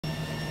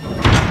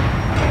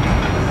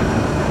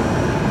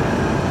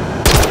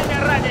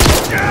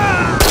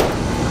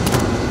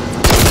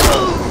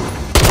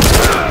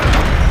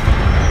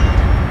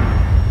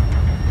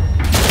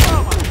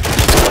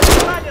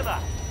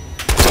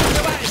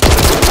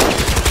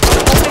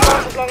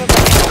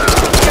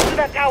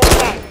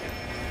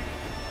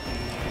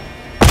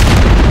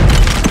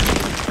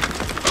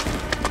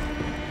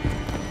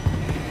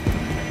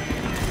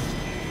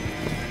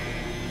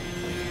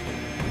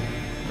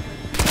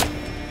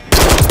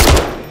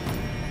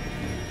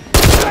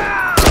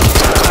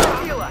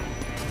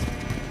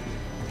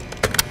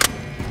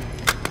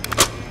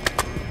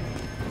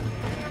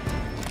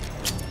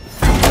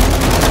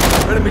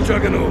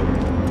Juggernaut.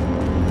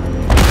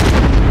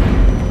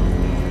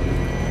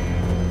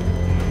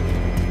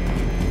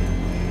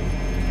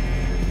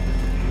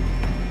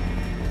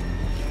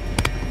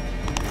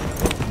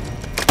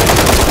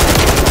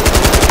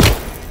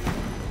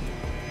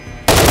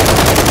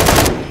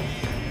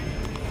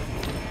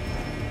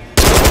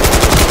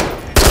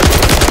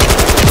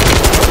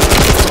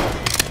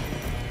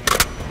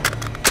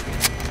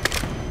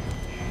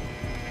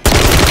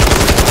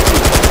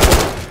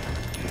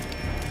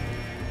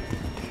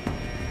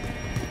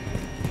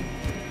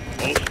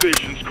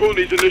 Stations,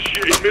 Coney's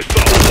initiating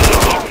missile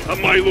attack at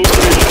my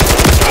location.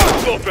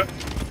 Stop it!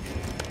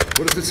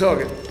 What is the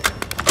target?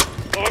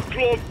 Our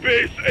Claw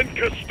base in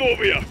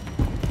Castovia.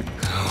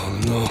 Oh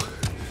no.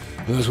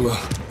 As well.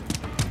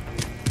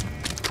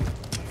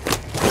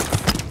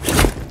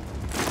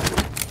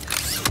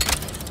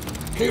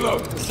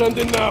 Payload, send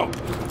in now.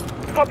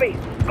 Copy.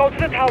 Go to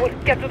the tower,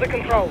 get to the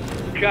controls.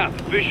 Cap,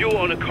 visual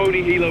on a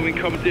Coney helo in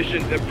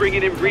competition. They're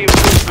bringing in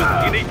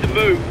reinforcements. You need to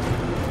move.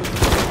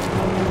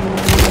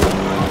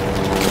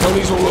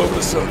 Tony's all over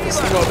the surface.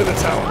 They're not in the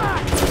tower.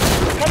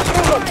 Come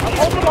through them. I'll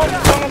hold them on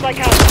as long as I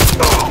can.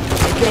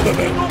 Together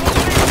then.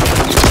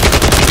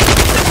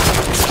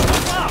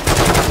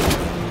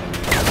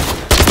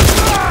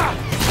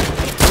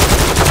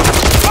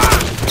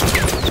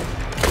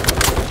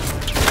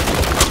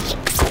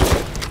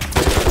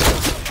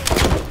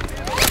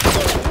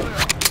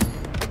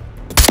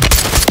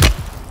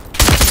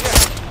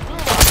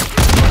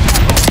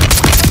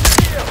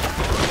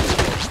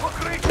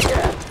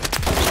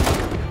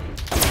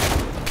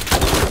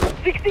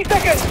 60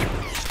 seconds!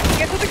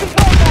 Get to the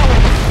control tower!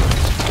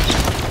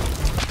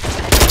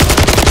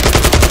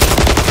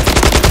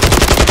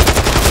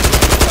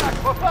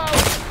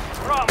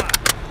 Rama.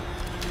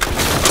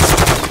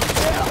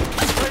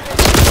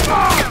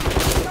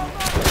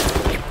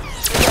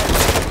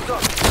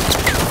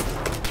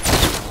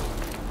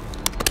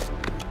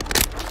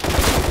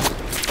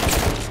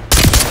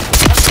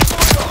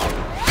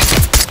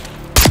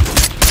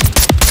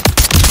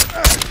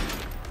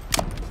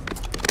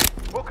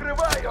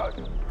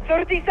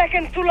 30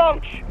 seconds to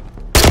launch!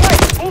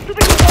 Right, move to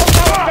the control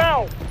tower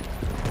now!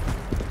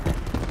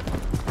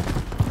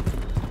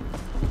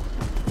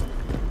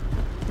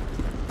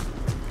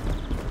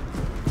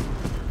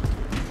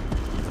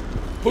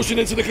 Pushing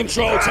into the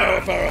control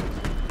tower, Farah.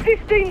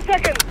 15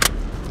 seconds!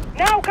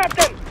 Now,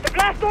 Captain! The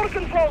blast door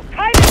controls!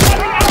 Time is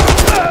running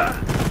out!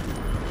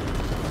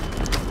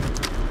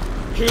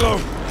 Kilo,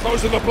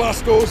 closing the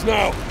blast doors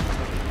now.